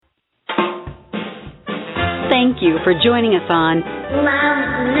Thank you for joining us on Love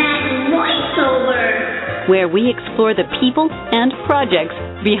That Voiceover, where we explore the people and projects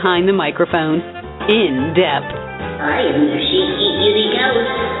behind the microphone in depth. I am your cheeky beauty ghost.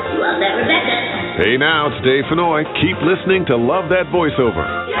 Love that, Rebecca. Hey now, it's Dave Fennoy. Keep listening to Love That Voiceover.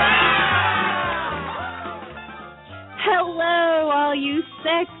 Hello, all you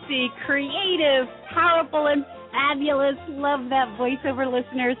sexy, creative, powerful, and fabulous Love That Voiceover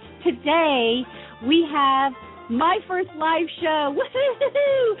listeners. Today, we have my first live show.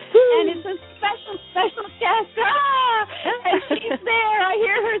 Woohoo! And it's a special guest. Ah! And she's there. I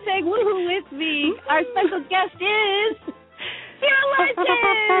hear her saying woohoo with me. Our special guest is Ciara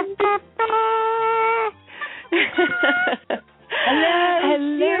Larson.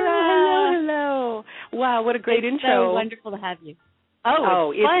 Hello. Wow, what a great It's intro. so wonderful to have you.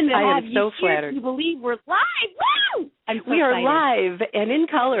 Oh, it's fun to I have am you so here. flattered. Can you believe we're live? Woo! I'm so we are excited. live and in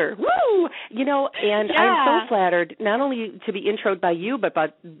color. Woo! You know, and Yeah. I'm so flattered not only to be introed by you, but by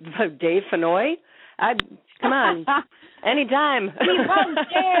Dave Fennoy. Come on, anytime. We love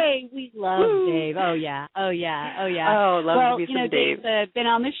Dave. We love Woo. Dave. Oh, yeah. Oh, love to be some Dave. Dave's been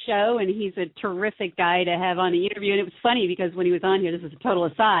on the show, and he's a terrific guy to have on the interview. And it was funny because when he was on here, this is a total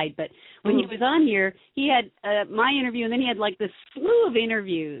aside, but when he was on here, he had my interview, and then he had like this slew of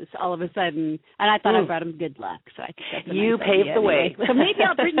interviews all of a sudden, and I thought I brought him good luck. So I think that's a You nice paved idea the way. anyway. So maybe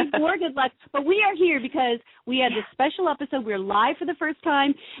I'll bring you more good luck. But we are here because we had this special episode. We're live for the first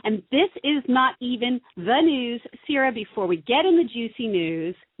time, and this is not even the news. Ciara, before we get in the juicy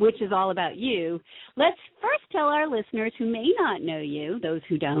news, which is all about you, let's first tell our listeners who may not know you, those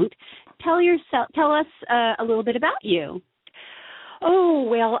who don't, tell us a little bit about you. Oh,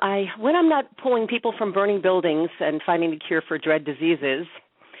 well, when I'm not pulling people from burning buildings and finding the cure for dread diseases,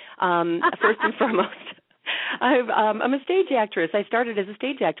 first and foremost, I'm a stage actress. I started as a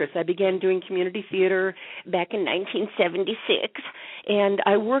stage actress. I began doing community theater back in 1976, and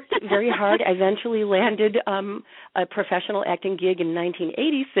I worked very hard. I eventually landed a professional acting gig in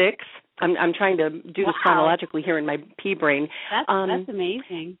 1986. I'm trying to do this chronologically here in my pea brain. That's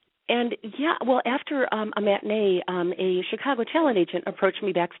amazing. And, yeah, well, after a matinee, a Chicago talent agent approached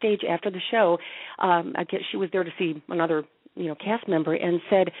me backstage after the show. I guess she was there to see another, cast member and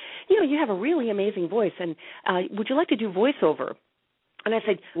said, you have a really amazing voice, and would you like to do voiceover? And I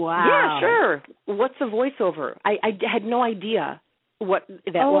said, wow. Yeah, sure. What's a voiceover? I had no idea what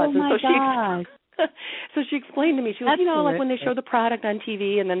that was. And so So she explained to me, she was, like when they show the product on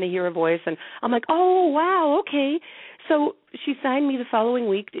TV and then they hear a voice, and I'm like, oh, wow, okay. So she signed me the following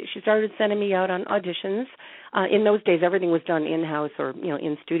week. She started sending me out on auditions. In those days, everything was done in-house or,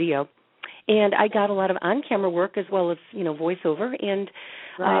 in studio. And I got a lot of on-camera work as well as, voiceover, and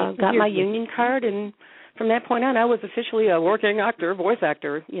got my union card. And from that point on, I was officially a working actor, voice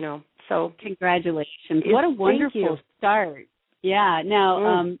actor, So congratulations. What a wonderful start. Yeah.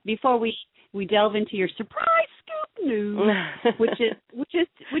 Now, before we delve into your surprise scoop news, which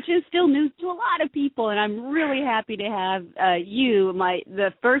is still news to a lot of people, and I'm really happy to have you, I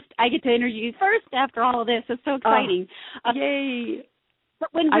get to interview you first after all of this. It's so exciting. Yay!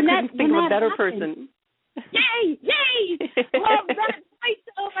 But when I couldn't think of a better happened, person. Yay! Love that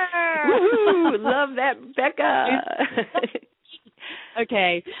voiceover. Woohoo! Love that, Becca.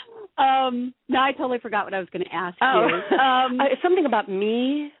 Okay. Now I totally forgot what I was going to ask you. Something about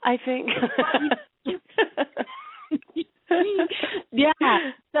me, I think. Yeah.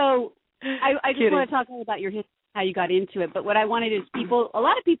 So I just want to talk about your history, how you got into it. But what I wanted is a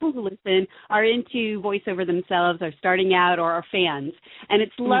lot of people who listen are into voiceover themselves, are starting out, or are fans. And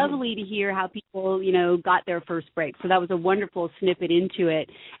it's lovely to hear how people, got their first break. So that was a wonderful snippet into it.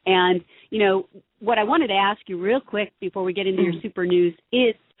 And, what I wanted to ask you real quick before we get into your super news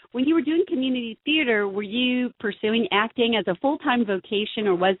is, when you were doing community theater, were you pursuing acting as a full-time vocation,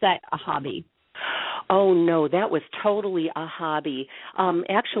 or was that a hobby? Oh, no, that was totally a hobby.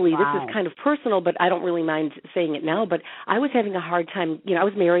 Actually, This is kind of personal, but I don't really mind saying it now, but I was having a hard time, I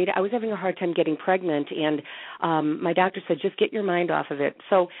was married. I was having a hard time getting pregnant, and my doctor said, just get your mind off of it.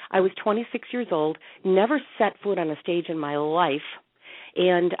 So I was 26 years old, never set foot on a stage in my life.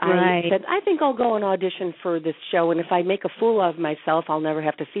 And I said, I think I'll go and audition for this show, and if I make a fool of myself, I'll never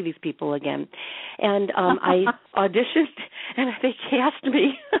have to see these people again. And I auditioned, and they cast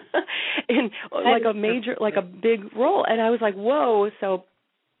me in like a big role. And I was like, whoa. So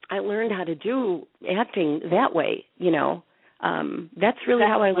I learned how to do acting that way, That's really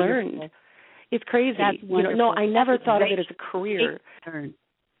how I learned. It's crazy. That's wonderful. No, I never thought of it as a career.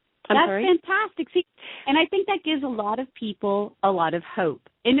 That's fantastic. See, and I think that gives a lot of people a lot of hope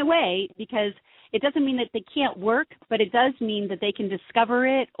in a way, because it doesn't mean that they can't work, but it does mean that they can discover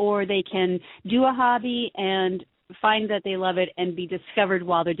it, or they can do a hobby and find that they love it and be discovered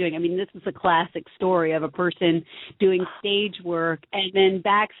while they're doing it. I mean, this is a classic story of a person doing stage work, and then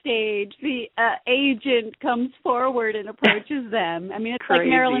backstage the agent comes forward and approaches them. I mean, it's crazy. Like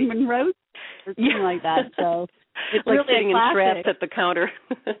Marilyn Monroe or something like that. So it's like really sitting entrapped at the counter.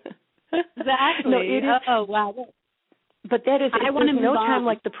 Exactly. No, it is. Oh, wow. But that is, I want to no move time on.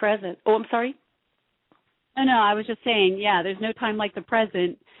 like the present. Oh, I'm sorry? No, I was just saying, yeah, there's no time like the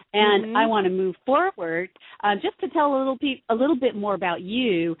present. And I want to move forward just to tell a little bit more about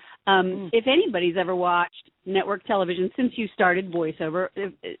you. If anybody's ever watched network television since you started voiceover,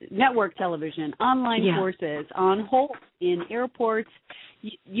 network television, online courses, on hold, in airports,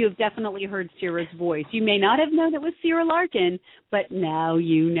 you've definitely heard Ciara's voice. You may not have known it was Ciara Larkin, but now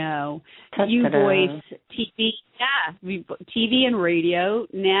you know. You voice TV, TV and radio,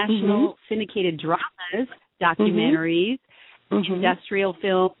 national syndicated dramas, documentaries, industrial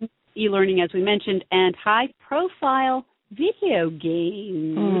film, e-learning, as we mentioned, and high-profile video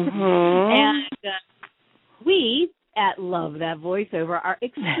games. And we at Love That Voiceover are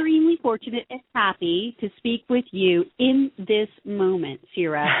extremely fortunate and happy to speak with you in this moment,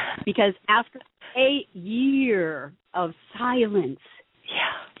 Ciara, because after a year of silence,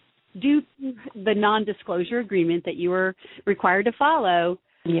 due to the non-disclosure agreement that you were required to follow,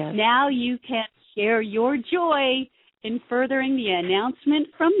 now you can share your joy in furthering the announcement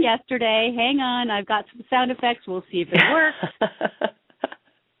from yesterday. Hang on, I've got some sound effects. We'll see if it works.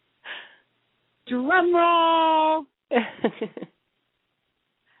 Drum roll.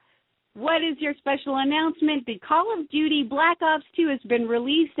 What is your special announcement? The Call of Duty Black Ops 2 has been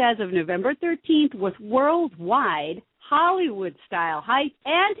released as of November 13th with worldwide Hollywood-style hype,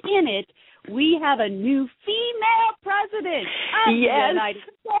 and in it, we have a new female president of the United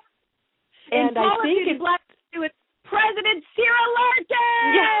States. And Call I think it's Black Ops 2, it's President Ciara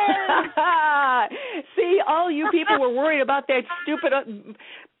Larkin! Yeah. See, all you people were worried about that stupid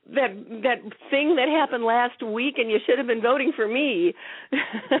that thing that happened last week, and you should have been voting for me.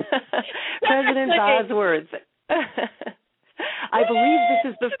 President Bosworth. I believe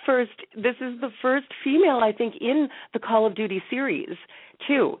this is the first female, I think, in the Call of Duty series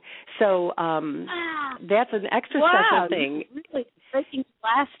too. So that's an extra special thing. Really breaking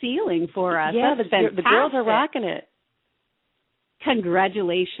glass ceiling for us. Yeah, that's the girls are rocking it.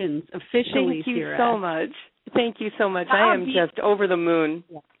 Congratulations, officially, Thank you Ciara. so much. Thank you so much. I am just over the moon.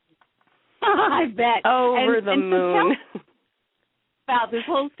 I bet. Over the moon. About this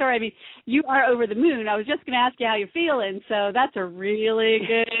whole story. I mean, you are over the moon. I was just going to ask you how you're feeling, so that's a really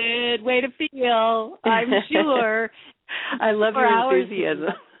good way to feel, I'm sure. I love your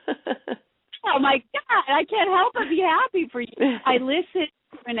enthusiasm. Oh, my God. I can't help but be happy for you. I listened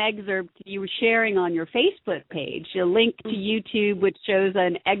to an excerpt you were sharing on your Facebook page, a link to YouTube which shows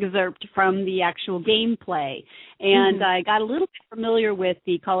an excerpt from the actual gameplay. And I got a little bit familiar with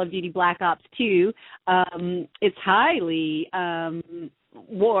the Call of Duty Black Ops 2. It's highly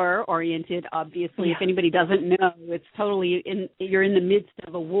war-oriented, obviously. If anybody doesn't know, it's totally you're in the midst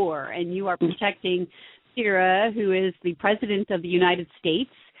of a war, and you are protecting Ciara, who is the President of the United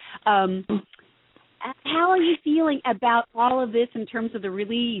States. How are you feeling about all of this in terms of the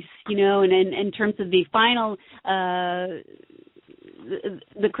release, and in terms of the final, the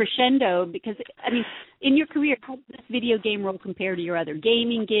crescendo? Because, I mean, in your career, how does this video game role compare to your other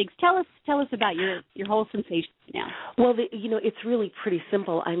gaming gigs? Tell us about your whole sensation now. Well, it's really pretty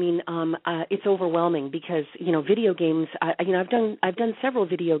simple. I mean, it's overwhelming because, video games, I've done several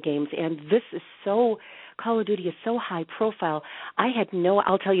video games, and this is Call of Duty is so high profile.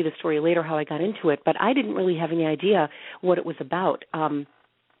 I'll tell you the story later how I got into it, but I didn't really have any idea what it was about.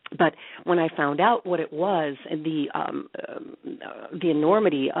 But when I found out what it was and the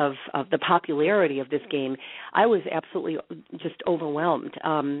enormity of the popularity of this game, I was absolutely just overwhelmed.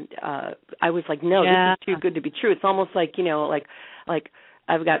 I was like, no, this is too good to be true. It's almost like, like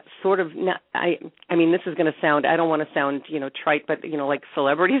I've got sort of, I mean, this is going to sound, I don't want to sound, trite, but, like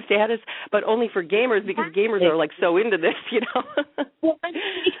celebrity status, but only for gamers because gamers are like so into this, Well,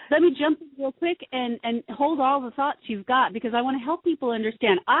 let me jump in real quick and hold all the thoughts you've got because I want to help people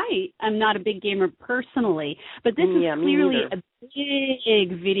understand. I am not a big gamer personally, but this is clearly a big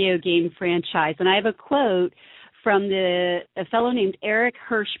video game franchise. And I have a quote from a fellow named Eric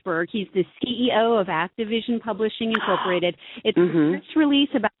Hirschberg. He's the CEO of Activision Publishing Incorporated. It's the first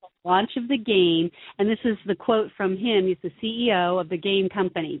release about the launch of the game, and this is the quote from him. He's the CEO of the game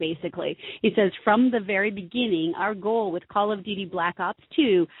company, basically. He says, from the very beginning, our goal with Call of Duty Black Ops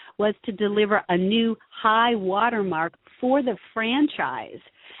 2 was to deliver a new high watermark for the franchise.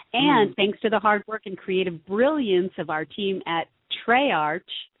 And thanks to the hard work and creative brilliance of our team at Treyarch,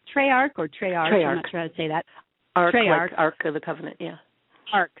 I'm not sure how to say that. Ark, Treyarch. like Ark of the Covenant, yeah.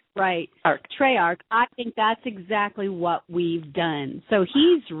 Ark, right. Ark. Treyarch, I think that's exactly what we've done. So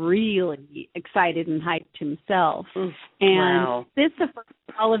he's really excited and hyped himself. And wow. This is the first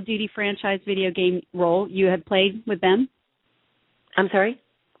Call of Duty franchise video game role you had played with them? I'm sorry?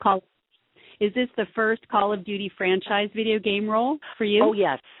 Is this the first Call of Duty franchise video game role for you? Oh,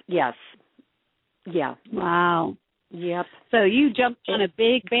 yes. Yeah. Wow. Yep. So you jumped on a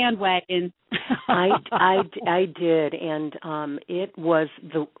big bandwagon. I did, and it was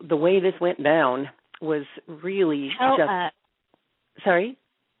the way this went down was really Sorry?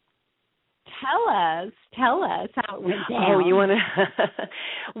 Tell us how it went down. Oh, you want to?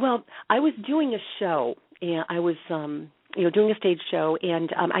 Well, I was doing a show, and I was doing a stage show, and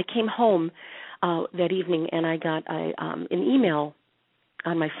I came home that evening, and I got an email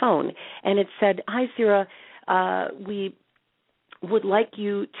on my phone, and it said, "Hi, Sarah. We would like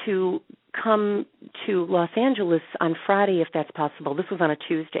you to come to Los Angeles on Friday if that's possible." This was on a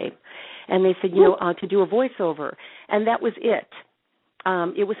Tuesday. And they said, to do a voiceover. And that was it.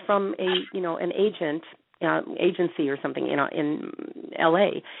 It was from an agency or something, in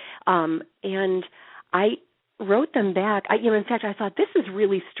L.A. And I wrote them back. In fact, I thought, this is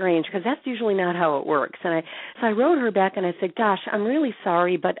really strange because that's usually not how it works. And so I wrote her back and I said, "Gosh, I'm really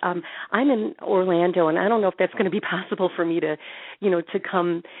sorry, but I'm in Orlando and I don't know if that's going to be possible for me to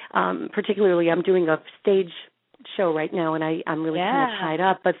come. Particularly, I'm doing a stage show right now and I'm really kind of tied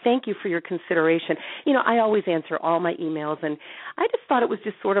up. But thank you for your consideration. I always answer all my emails, and I just thought it was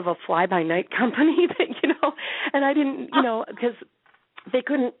just sort of a fly-by-night company that and I didn't because they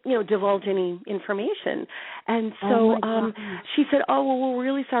couldn't, divulge any information. And so she said, "Oh, well, we're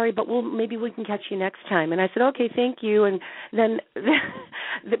really sorry, but maybe we can catch you next time." And I said, "Okay, thank you." And then,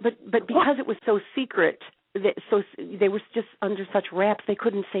 but because it was so secret, they were just under such wraps, they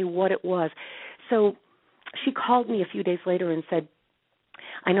couldn't say what it was. So she called me a few days later and said,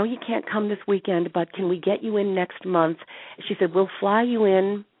 "I know you can't come this weekend, but can we get you in next month?" She said, "We'll fly you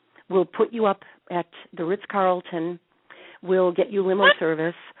in. We'll put you up at the Ritz-Carlton. We'll get you limo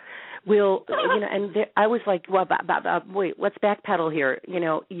service. We'll, and I was like, well, wait, let's backpedal here.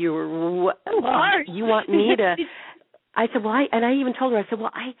 You want me to?" I said, well, I even told her, I said,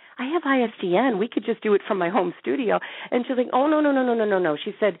 well, I have ISDN. We could just do it from my home studio. And she's like, oh, no.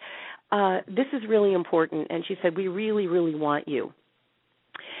 She said, this is really important. And she said, we really, really want you.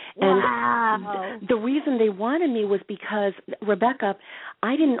 Wow. And the reason they wanted me was because, Rebecca,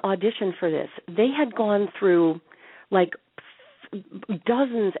 I didn't audition for this. They had gone through like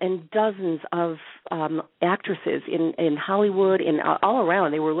dozens and dozens of actresses in Hollywood and all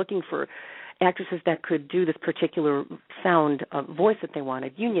around. They were looking for actresses that could do this particular sound voice that they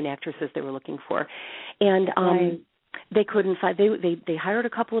wanted, union actresses they were looking for. And they couldn't find, they hired a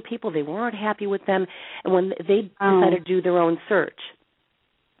couple of people. They weren't happy with them. And when they decided to do their own search,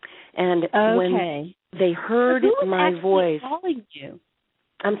 and when they heard my voice. Calling you?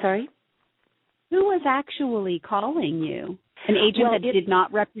 I'm sorry? Who was actually calling you? An agent that did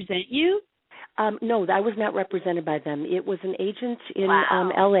not represent you? No, I was not represented by them. It was an agent in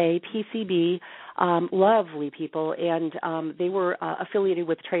L.A., PCB, lovely people, and they were affiliated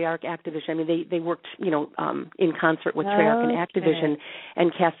with Treyarch Activision. I mean, they worked, in concert with Treyarch and Activision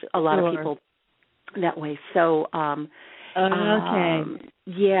and cast a lot of people that way. So,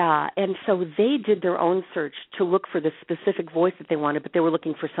 yeah, and so they did their own search to look for the specific voice that they wanted, but they were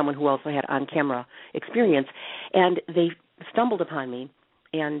looking for someone who also had on-camera experience, and they stumbled upon me.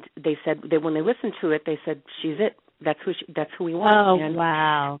 And they said when they listened to it, they said, "She's it. That's who we want." Oh, and,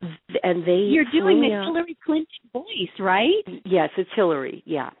 wow! And you're doing the Hillary Clinton voice, right? Yes, it's Hillary.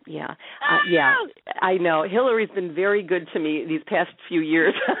 Yeah. Yeah. I know. Hillary's been very good to me these past few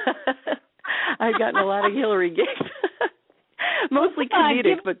years. I've gotten a lot of Hillary gigs, mostly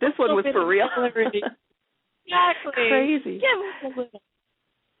comedic, but this one was for real. Exactly. Crazy. Give us a little.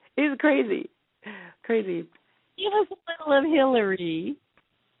 It's crazy. Give us a little of Hillary.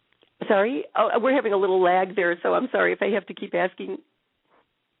 Sorry? Oh, we're having a little lag there, so I'm sorry if I have to keep asking.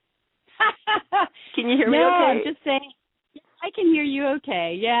 Can you hear me okay? No, I'm just saying, I can hear you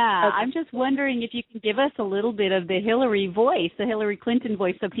okay, yeah. Okay. I'm just wondering if you can give us a little bit of the Hillary voice, the Hillary Clinton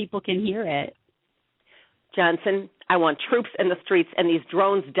voice, so people can hear it. Johnson, I want troops in the streets and these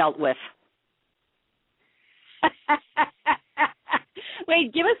drones dealt with.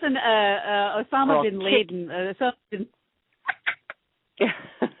 Wait, give us an Osama bin Laden.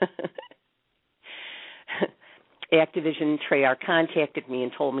 Activision Treyarch contacted me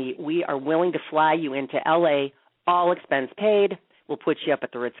and told me, we are willing to fly you into L.A., all expense paid. We'll put you up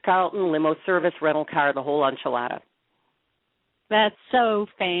at the Ritz-Carlton, limo service, rental car, the whole enchilada. That's so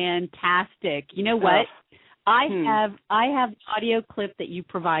fantastic. You know what? I have the audio clip that you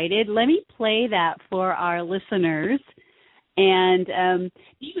provided. Let me play that for our listeners. And do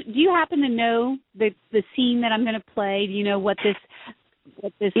you happen to know the scene that I'm going to play? Do you know what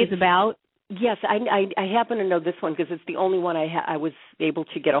this is about? Yes, I happen to know this one because it's the only one I was able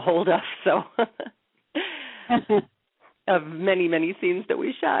to get a hold of. So, of many, many scenes that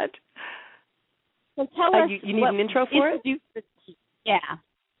we shot. So tell us. You need an intro for it? Yeah.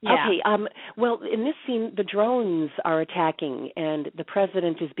 Okay. Well, in this scene, the drones are attacking, and the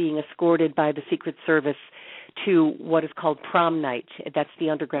president is being escorted by the Secret Service to what is called prom night. That's the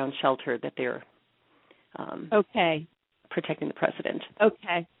underground shelter that they're protecting the president.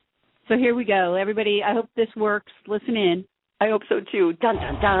 Okay. So here we go. Everybody, I hope this works. Listen in. I hope so, too. Dun,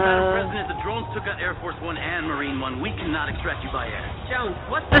 dun, dun. Madam President, the drones took out Air Force One and Marine One. We cannot extract you by air. Jones,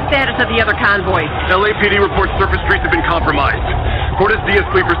 what's the status of the other convoys? LAPD reports surface streets have been compromised. Cortez Diaz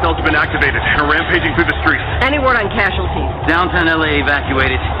sleeper cells have been activated and are rampaging through the streets. Any word on casualties? Downtown LA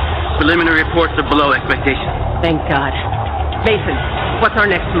evacuated. Preliminary reports are below expectation. Thank God. Mason, what's our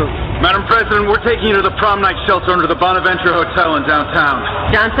next move? Madam President, we're taking you to the prom night shelter under the Bonaventure Hotel in downtown.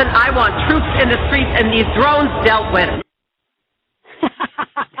 Johnson, I want troops in the streets and these drones dealt with.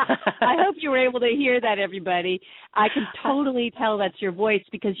 I hope you were able to hear that, everybody. I can totally tell that's your voice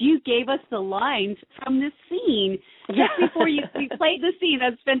because you gave us the lines from this scene just before we played the scene.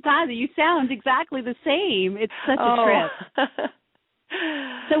 That's fantastic. You sound exactly the same. It's such a trip.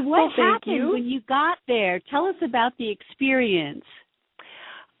 So what happened when you got there? Tell us about the experience.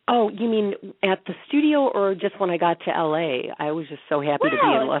 Oh, you mean at the studio or just when I got to L.A.? I was just so happy to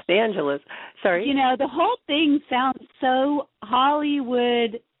be in Los Angeles. Sorry? You know, the whole thing sounds so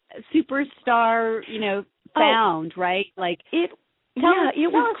Hollywood superstar, sound, right? Like it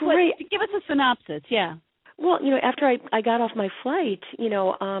was great. Give us a synopsis, yeah. Well, after I got off my flight, there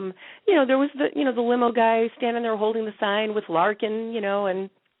was the limo guy standing there holding the sign with Larkin, and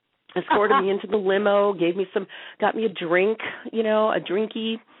escorted me into the limo, got me a drink, a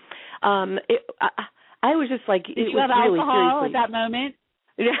drinky. I was just like, Did you have alcohol at that moment?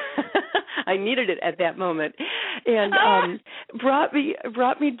 Yeah, I needed it at that moment, and dropped me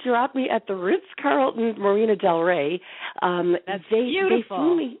at the Ritz-Carlton Marina Del Rey. That's beautiful. They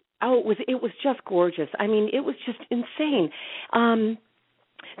flew me. Oh, it was just gorgeous. I mean, it was just insane.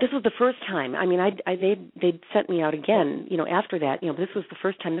 This was the first time. I mean, they'd sent me out again, after that. This was the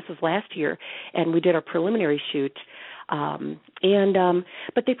first time. This was last year, and we did our preliminary shoot.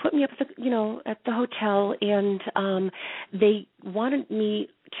 But they put me up at the hotel, and they wanted me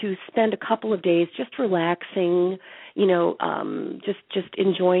to spend a couple of days just relaxing, just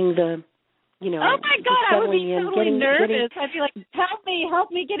enjoying the. Oh my God! I would be totally nervous. I'd be like,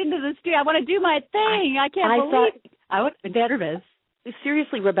 help me get into the studio. I want to do my thing. I can't believe I would be nervous.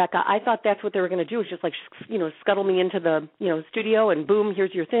 Seriously, Rebecca, I thought that's what they were going to do, is just like, scuttle me into the, studio and boom,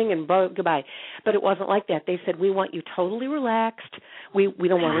 here's your thing and goodbye. But it wasn't like that. They said, we want you totally relaxed. We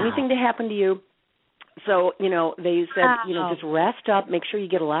don't want anything to happen to you. So, they said, just rest up, make sure you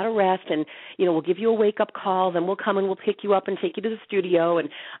get a lot of rest, and, we'll give you a wake-up call, then we'll come and we'll pick you up and take you to the studio. And,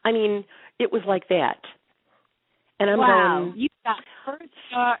 I mean, it was like that. And I'm going, you got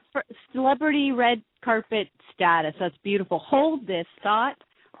first celebrity red carpet status. That's beautiful. Hold this thought.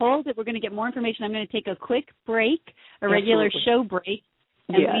 Hold it. We're going to get more information. I'm going to take a quick break, a regular show break,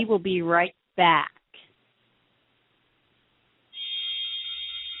 and we will be right back.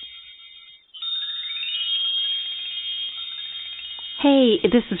 Hey,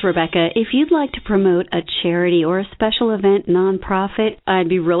 this is Rebecca. If you'd like to promote a charity or a special event nonprofit, I'd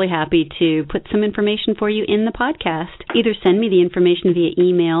be really happy to put some information for you in the podcast. Either send me the information via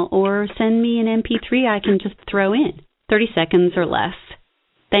email or send me an MP3 I can just throw in, 30 seconds or less.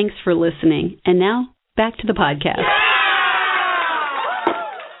 Thanks for listening. And now, back to the podcast.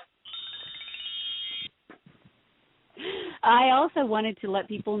 I also wanted to let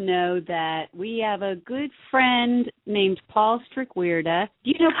people know that we have a good friend named Paul Strickweirda.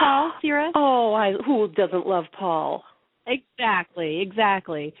 Do you know Paul, Sierra? Oh, who doesn't love Paul? Exactly.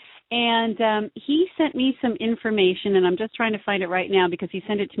 And he sent me some information, and I'm just trying to find it right now because he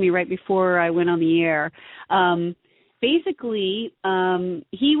sent it to me right before I went on the air. Basically,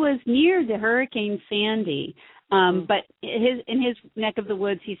 he was near the Hurricane Sandy. But in his neck of the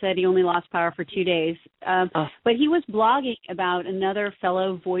woods, he said he only lost power for 2 days. But he was blogging about another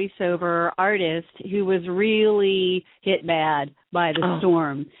fellow voiceover artist who was really hit bad by the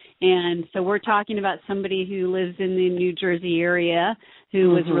storm. And so we're talking about somebody who lives in the New Jersey area who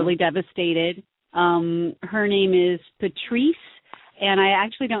was really devastated. Her name is Patrice and I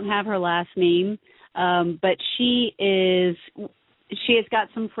actually don't have her last name, but she has got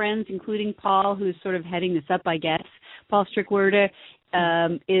some friends, including Paul, who's sort of heading this up, I guess. Paul Strickwerda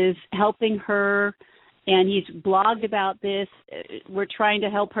is helping her, and he's blogged about this. We're trying to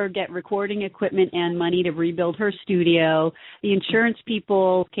help her get recording equipment and money to rebuild her studio. The insurance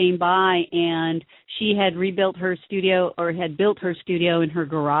people came by, and she had rebuilt her studio, or had built her studio in her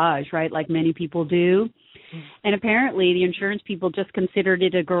garage, right, like many people do. And apparently the insurance people just considered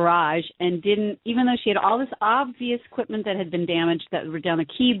it a garage and didn't, even though she had all this obvious equipment that had been damaged, that were down the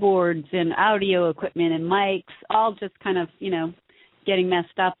keyboards and audio equipment and mics, all just kind of, getting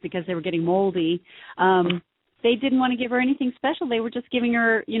messed up because they were getting moldy. They didn't want to give her anything special. They were just giving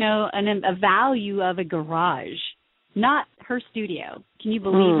her, a value of a garage, not her studio. Can you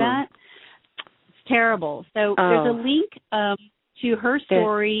believe that? It's terrible. So there's a link to her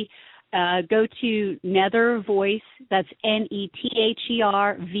story. Go to Nether Voice, that's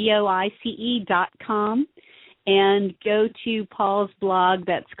NETHERVOICE.com, and go to Paul's blog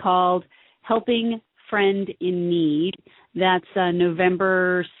that's called Helping Friend in Need. That's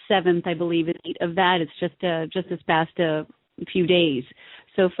November 7th, I believe, is the date of that. It's just this past few days.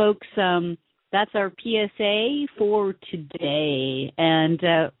 So, folks, that's our PSA for today. And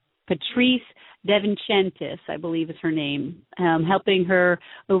Patrice Devinchentis, I believe is her name, helping her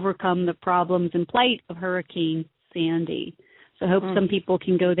overcome the problems and plight of Hurricane Sandy. So I hope some people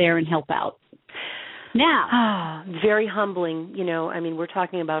can go there and help out. Now, very humbling, we're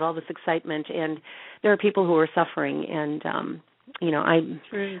talking about all this excitement, and there are people who are suffering, and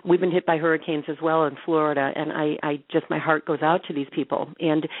we've been hit by hurricanes as well in Florida, and I just, my heart goes out to these people,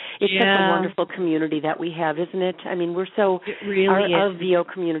 and it's such a wonderful community that we have, isn't it? I mean, we're so, it really our VO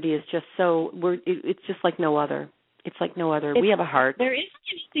community is just so, it's just like no other. It's like no other. We have a heart. There isn't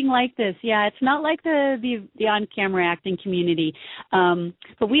anything like this. Yeah, it's not like the on-camera acting community.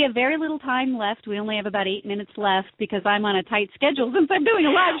 But we have very little time left. We only have about 8 minutes left because I'm on a tight schedule since I'm doing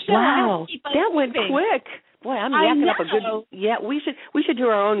a live show. Wow, that went quick. Boy, I'm yakking up a good. Yeah, we should do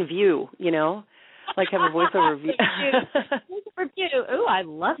our own view. Like have a voiceover review. Ooh, I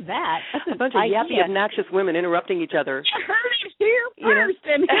love that. That's a bunch of yappy, obnoxious women interrupting each other. You heard it here first,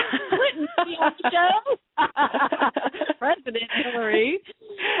 and Clinton on the show. President Hillary.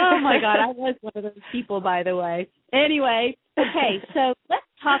 Oh my God, I was one of those people, by the way. Anyway, okay, so let's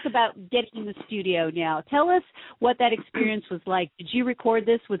talk about getting in the studio now. Tell us what that experience was like. Did you record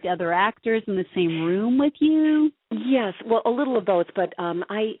this with the other actors in the same room with you? Yes, well, a little of both, but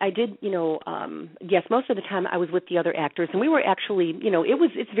I did, yes, most of the time I was with the other actors, and we were actually,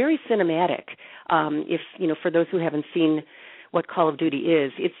 it's very cinematic. If, for those who haven't seen what Call of Duty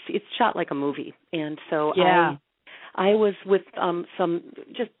is, it's shot like a movie, and so I was with some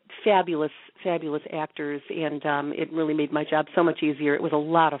just fabulous actors, and it really made my job so much easier. It was a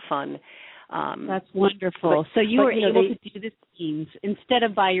lot of fun. That's wonderful. So you were able to do the scenes instead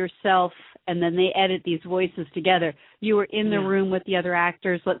of by yourself, and then they edit these voices together. You were in the room with the other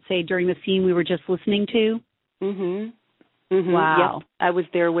actors, let's say during the scene we were just listening to? Wow. Yep. I was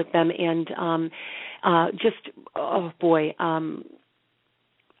there with them, and I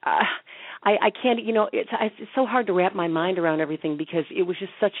can't, it's so hard to wrap my mind around everything because it was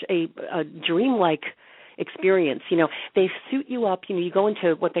just such a dreamlike experience. They suit you up, you go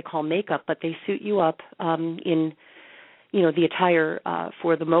into what they call makeup, but they suit you up in, the attire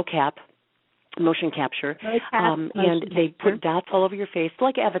for the mocap, motion capture, and they put dots all over your face,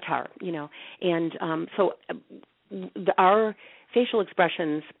 like Avatar, and so our facial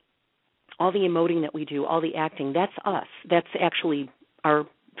expressions, all the emoting that we do, all the acting, that's us. That's actually our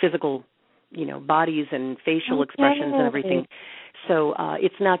physical, bodies and facial expressions and everything. So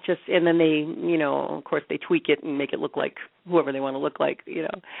it's not just, and then they, of course, they tweak it and make it look like whoever they want to look like,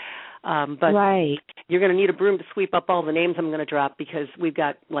 But you're going to need a broom to sweep up all the names I'm going to drop because we've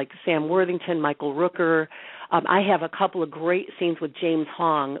got like Sam Worthington, Michael Rooker. I have a couple of great scenes with James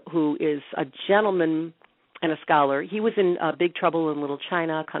Hong, who is a gentleman and a scholar. He was in Big Trouble in Little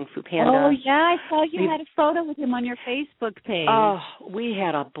China, Kung Fu Panda. Oh, yeah, I saw you had a photo with him on your Facebook page. Oh, we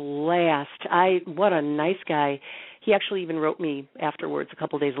had a blast. What a nice guy. He actually even wrote me afterwards a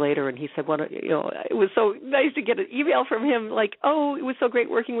couple of days later, and he said, it was so nice to get an email from him, like, oh, it was so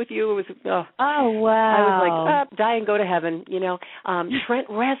great working with you. It was, oh wow. I was like, die and go to heaven, Trent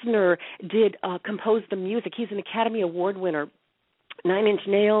Reznor did compose the music. He's an Academy Award winner. 9 Inch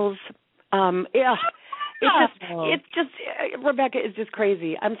Nails. It's just Rebecca is just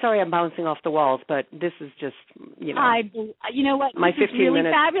crazy. I'm sorry I'm bouncing off the walls, but this is just, you know what? My 15 really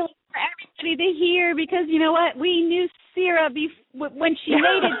minutes. Fabulous for everybody to hear because you know what? We knew Sarah when she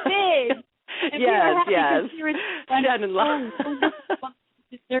made it big. Yes. Son-in-law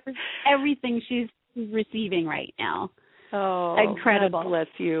deserves everything she's receiving right now. Oh, incredible! God bless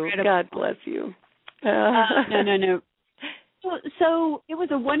you. Incredible. God bless you. No. So it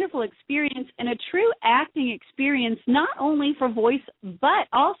was a wonderful experience and a true acting experience, not only for voice but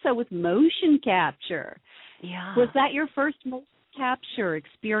also with motion capture. Yeah. Was that your first motion capture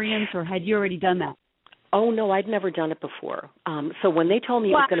experience, or had you already done that? Oh no, I'd never done it before. So when they told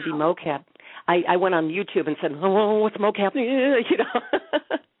me it was going to be mocap, I went on YouTube and said, "Oh, what's mocap?"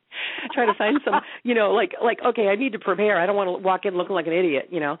 Try to find some, like okay, I need to prepare. I don't want to walk in looking like an idiot,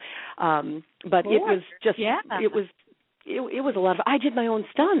 But it was just, it was a lot of. I did my own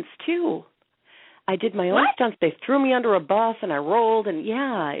stunts too. Stunts. They threw me under a bus and I rolled, and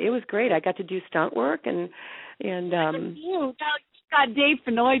it was great. I got to do stunt work and. You got Dave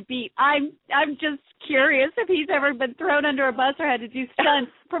Fennoy beat. I'm just curious if he's ever been thrown under a bus or had to do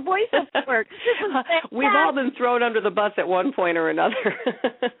stunts for voiceover work. We've all been thrown under the bus at one point or another.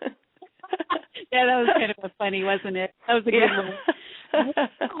 Yeah, that was kind of funny, wasn't it? That was a good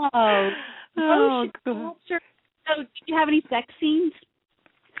one. Cool. So, did you have any sex scenes?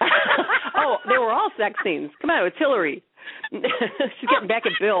 Oh, they were all sex scenes. Come on, it's Hillary. She's getting back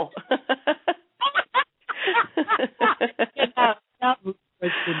at Bill.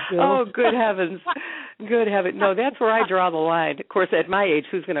 Oh, good heavens. Good heavens. No, that's where I draw the line. Of course, at my age,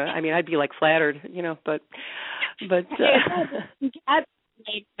 who's going to, I'd be like flattered, but.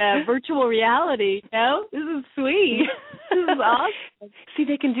 Virtual reality, This is sweet. This is awesome. See,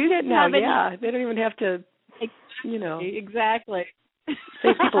 they can do that now, They don't even have to, Exactly.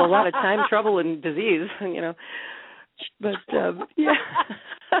 Save people a lot of time, trouble, and disease, But,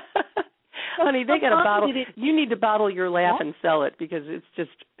 Honey, they got a bottle. You need to bottle your laugh and sell it because it's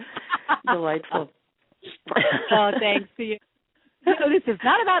just delightful. Oh, thanks to you. This is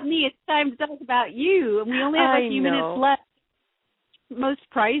not about me. It's time to talk about you. And we only have a few minutes left. Most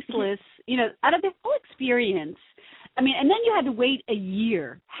priceless, out of the whole experience. And then you had to wait a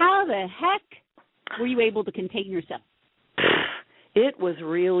year. How the heck were you able to contain yourself? It was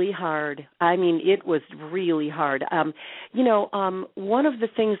really hard. It was really hard. One of the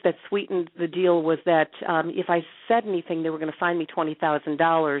things that sweetened the deal was that if I said anything, they were going to fine me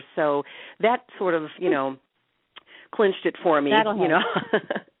 $20,000. So that sort of, clinched it for me. That'll help.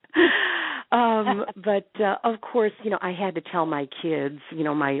 But of course, I had to tell my kids,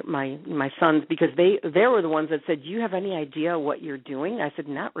 my sons, because they were the ones that said, "Do you have any idea what you're doing?" I said,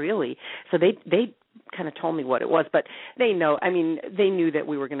 "Not really." So they kind of told me what it was, but they know. They knew that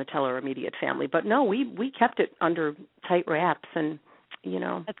we were going to tell our immediate family, but no, we kept it under tight wraps, and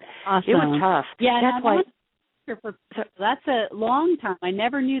That's awesome. It was tough. Yeah, that's why. That's a long time. I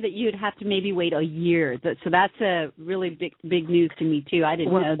never knew that you'd have to maybe wait a year. So that's a really big news to me too. I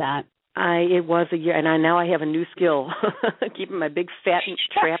didn't know that. It was a year, and now I have a new skill, keeping my big fat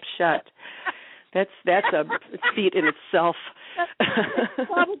trap shut. That's a feat in itself.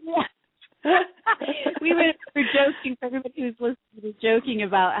 We were joking, for everybody who's listening, we were joking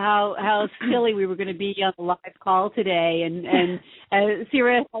about how silly we were going to be on the live call today, and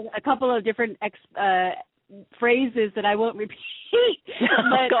Sarah had a couple of different phrases that I won't repeat.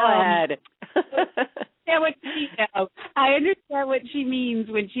 But, go ahead. I understand what she means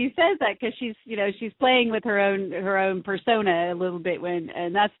when she says that, because she's playing with her own persona a little bit,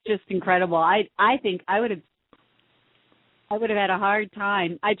 and that's just incredible. I think I would have had a hard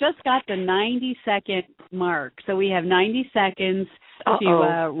time. I just got the 90-second mark, so we have 90 seconds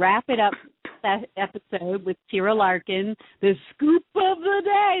to wrap it up. That episode with Ciara Larkin, the scoop of the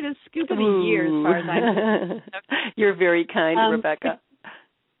day, the scoop of the year, as far as I know. You're very kind, Rebecca.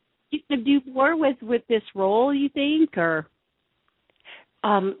 You could do more with this role, you think, or?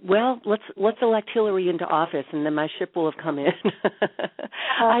 Well, let's elect Hillary into office, and then my ship will have come in.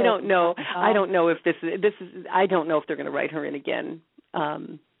 I don't know. I don't know if this is. I don't know if they're going to write her in again.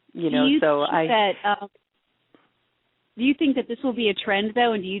 Do you think that this will be a trend,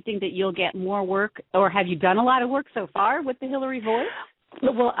 though, and do you think that you'll get more work, or have you done a lot of work so far with the Hillary voice?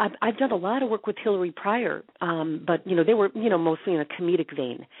 Well, I've done a lot of work with Hillary prior, but they were mostly in a comedic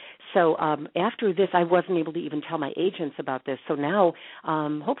vein. So after this, I wasn't able to even tell my agents about this. So now,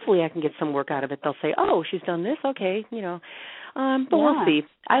 hopefully, I can get some work out of it. They'll say, "Oh, she's done this, okay," but we'll see.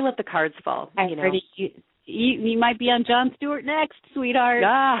 I let the cards fall. You might be on Jon Stewart next, sweetheart.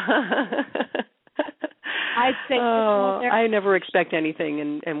 I'd say. I never expect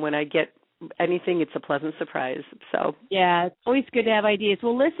anything, and when I get anything, it's a pleasant surprise. So yeah, it's always good to have ideas.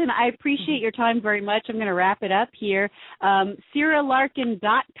 Well, listen, I appreciate your time very much. I'm going to wrap it up here.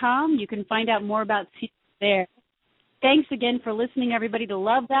 CiaraLarkin.com. You can find out more about Ciara there. Thanks again for listening, everybody, to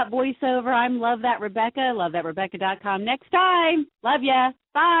Love That Voiceover. I'm Love That Rebecca, lovethatrebecca.com. Next time. Love ya.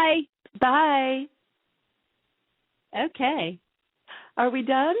 Bye. Bye. Okay. Are we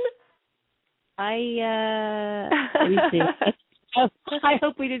done? Let me see. I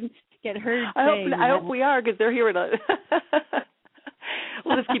hope we didn't get heard saying I hope we are, because they're hearing us.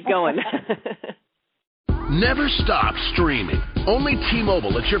 We'll just keep going. Never stop streaming. Only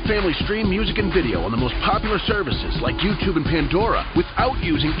T-Mobile lets your family stream music and video on the most popular services like YouTube and Pandora without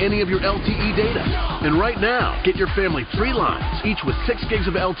using any of your LTE data. And right now, get your family 3 lines, each with 6 gigs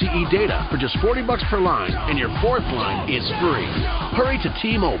of LTE data for just $40 per line, and your 4th line is free. Hurry to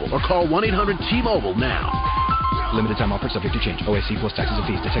T-Mobile or call 1-800-T-Mobile now. Limited time offer subject to change. OAC plus taxes and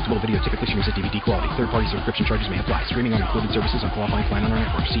fees. Detectable video typically streams at DVD quality. Third-party subscription charges may apply. Streaming on included services on qualifying plan on our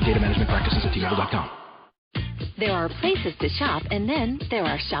network. See data management practices at T-Mobile.com. There are places to shop, and then there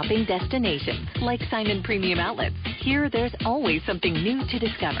are shopping destinations, like Simon Premium Outlets. Here, there's always something new to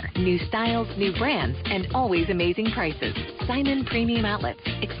discover. New styles, new brands, and always amazing prices. Simon Premium Outlets.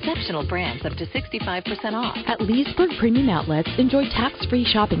 Exceptional brands up to 65% off. At Leesburg Premium Outlets, enjoy tax-free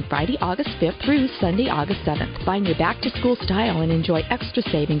shopping Friday, August 5th through Sunday, August 7th. Find your back-to-school style and enjoy extra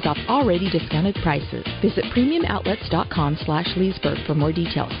savings off already discounted prices. Visit premiumoutlets.com/Leesburg for more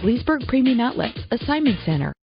details. Leesburg Premium Outlets, a Simon Center.